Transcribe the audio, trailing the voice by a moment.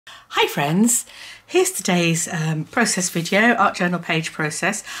Hi friends, here's today's process video, art journal page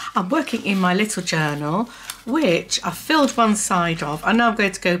process. I'm working in my little journal, which I filled one side of, and now I'm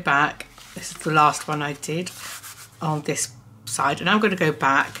going to go back. This is the last one I did on this side, and I'm going to go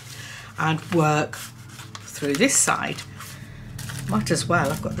back and work through this side. Might as well,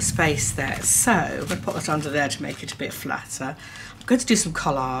 I've got the space there. So I'm going to put that under there to make it a bit flatter. I'm going to do some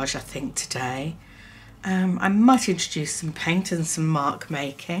collage, I think, today. I might introduce some paint and some mark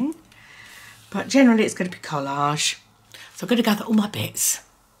making, but generally it's going to be collage. So I'm going to gather all my bits.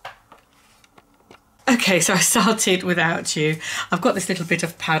 Okay, so I started without you. I've got this little bit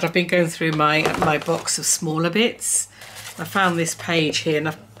of pad. I've been going through my box of smaller bits. I found this page here and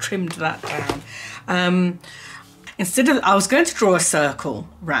I've trimmed that down. Instead of, I was going to draw a circle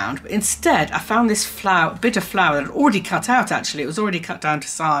round, but instead I found this bit of flower that I'd already cut out actually. It was already cut down to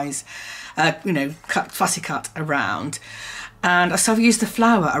size. Fussy cut around, and so I've used the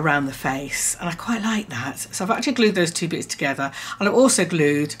flower around the face, and I quite like that. So I've actually glued those two bits together, and I've also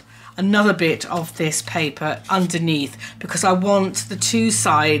glued another bit of this paper underneath because I want the two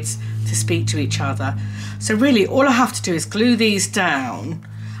sides to speak to each other. So really all I have to do is glue these down,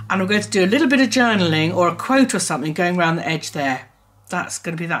 and I'm going to do a little bit of journaling or a quote or something going around the edge there. That's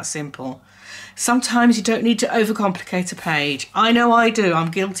going to be that simple. Sometimes you don't need to overcomplicate a page. I know I do.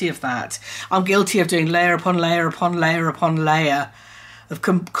 I'm guilty of that. I'm guilty of doing layer upon layer upon layer upon layer of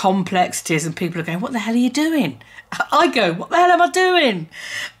complexities, and people are going, what the hell are you doing? I go, what the hell am I doing?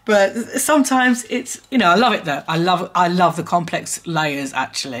 But sometimes it's, I love it though. I love the complex layers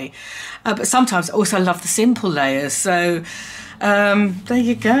actually. But sometimes also I love the simple layers. So there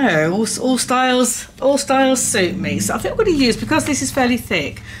you go. All styles suit me. So I think I'm going to use, because this is fairly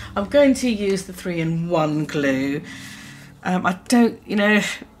thick, I'm going to use the 3-in-1 glue. I don't,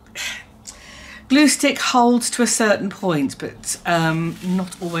 glue stick holds to a certain point, but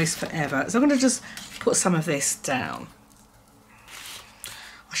not always forever. So I'm going to just put some of this down.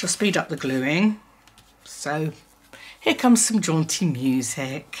 I shall speed up the gluing. So here comes some jaunty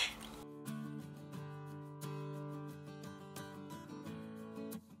music.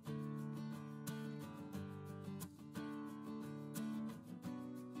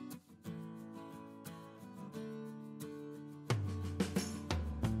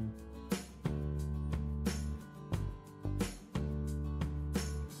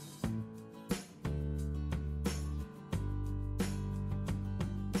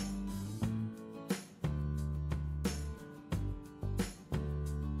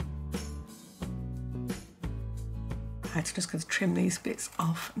 I'm just going to trim these bits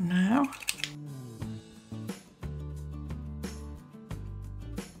off now.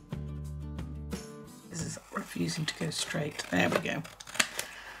 This is refusing to go straight. There we go.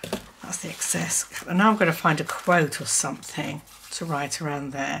 That's the excess. And now I'm going to find a quote or something to write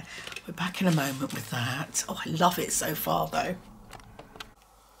around there. We're back in a moment with that. Oh, I love it so far though.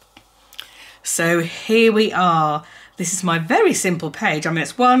 So here we are. This is my very simple page. I mean,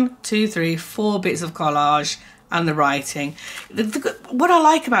 it's 1, 2, 3, 4 bits of collage and the writing. What I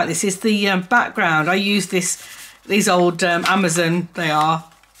like about this is the background. I use these old Amazon, they are,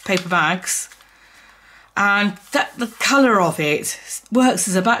 paper bags. And the colour of it works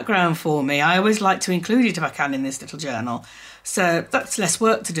as a background for me. I always like to include it if I can in this little journal. So that's less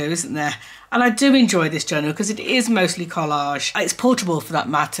work to do, isn't there? And I do enjoy this journal because it is mostly collage. It's portable for that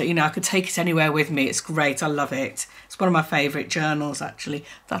matter. I could take it anywhere with me. It's great. I love it. It's one of my favourite journals, actually.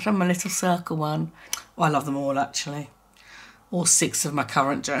 That and my little circle one. Oh, I love them all, actually. All 6 of my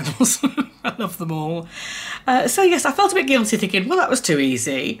current journals. I love them all. So yes, I felt a bit guilty thinking, well, that was too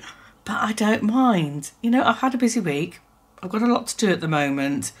easy. But I don't mind. I've had a busy week. I've got a lot to do at the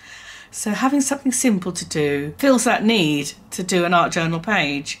moment. So having something simple to do fills that need to do an art journal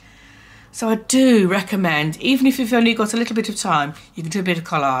page. So I do recommend, even if you've only got a little bit of time, you can do a bit of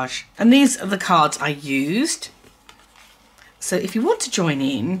collage. And these are the cards I used. So if you want to join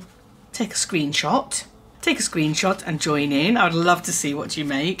in, take a screenshot. Take a screenshot and join in. I would love to see what you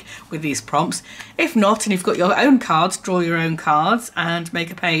make with these prompts. If not, and you've got your own cards, draw your own cards and make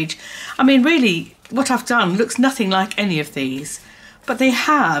a page. I mean, really, what I've done looks nothing like any of these, but they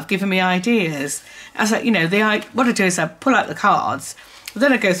have given me ideas. As what I do is I pull out the cards,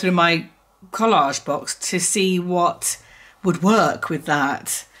 then I go through my collage box to see what would work with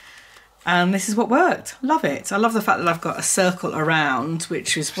that. And this is what worked. Love it. I love the fact that I've got a circle around,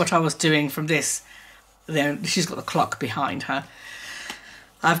 which is what I was doing from this. There, she's got the clock behind her.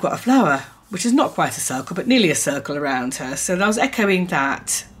 I've got a flower, which is not quite a circle, but nearly a circle around her. So I was echoing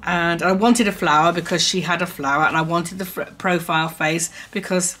that. And I wanted a flower because she had a flower, and I wanted the profile face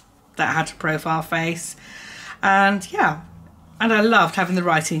because that had a profile face. And yeah, and I loved having the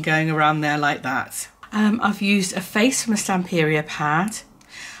writing going around there like that. I've used a face from a Stamperia pad.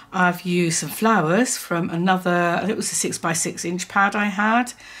 I've used some flowers from another, I think it was a 6x6 inch pad I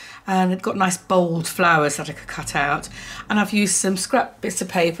had, and it got nice bold flowers that I could cut out. And I've used some scrap bits of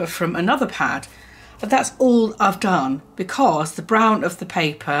paper from another pad. But that's all I've done, because the brown of the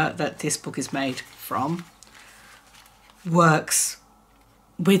paper that this book is made from works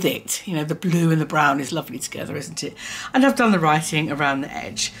with it. You know, the blue and the brown is lovely together, isn't it? And I've done the writing around the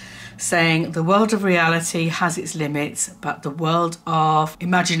edge, saying the world of reality has its limits, but the world of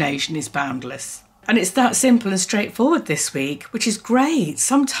imagination is boundless. And it's that simple and straightforward this week, which is great.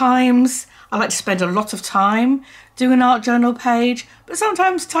 Sometimes I like to spend a lot of time doing an art journal page, but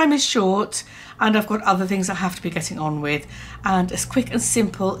sometimes time is short and I've got other things I have to be getting on with. And a quick and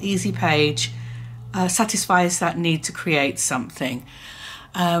simple, easy page satisfies that need to create something.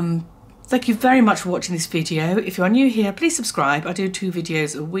 Thank you very much for watching this video. If you are new here, please subscribe. I do 2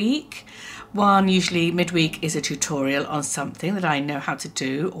 videos a week. One, usually midweek, is a tutorial on something that I know how to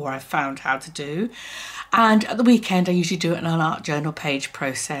do or I've found how to do. And at the weekend, I usually do it on an art journal page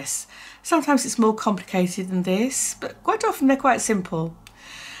process. Sometimes it's more complicated than this, but quite often they're quite simple.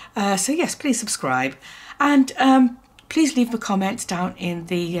 So yes, please subscribe. And please leave a comment down in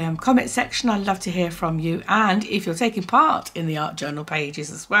the comment section. I'd love to hear from you. And if you're taking part in the art journal pages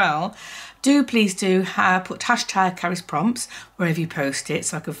as well, please do put hashtag Kari's Prompts wherever you post it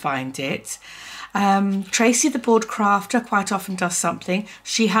so I can find it. Tracy, the board crafter, quite often does something.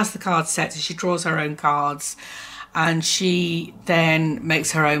 She has the card set, so she draws her own cards and she then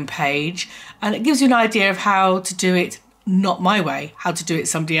makes her own page. And it gives you an idea of how to do it not my way, how to do it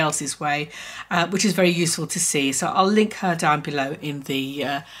somebody else's way, which is very useful to see. So I'll link her down below in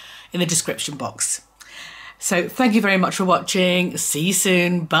the description box. So thank you very much for watching. See you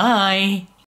soon. Bye.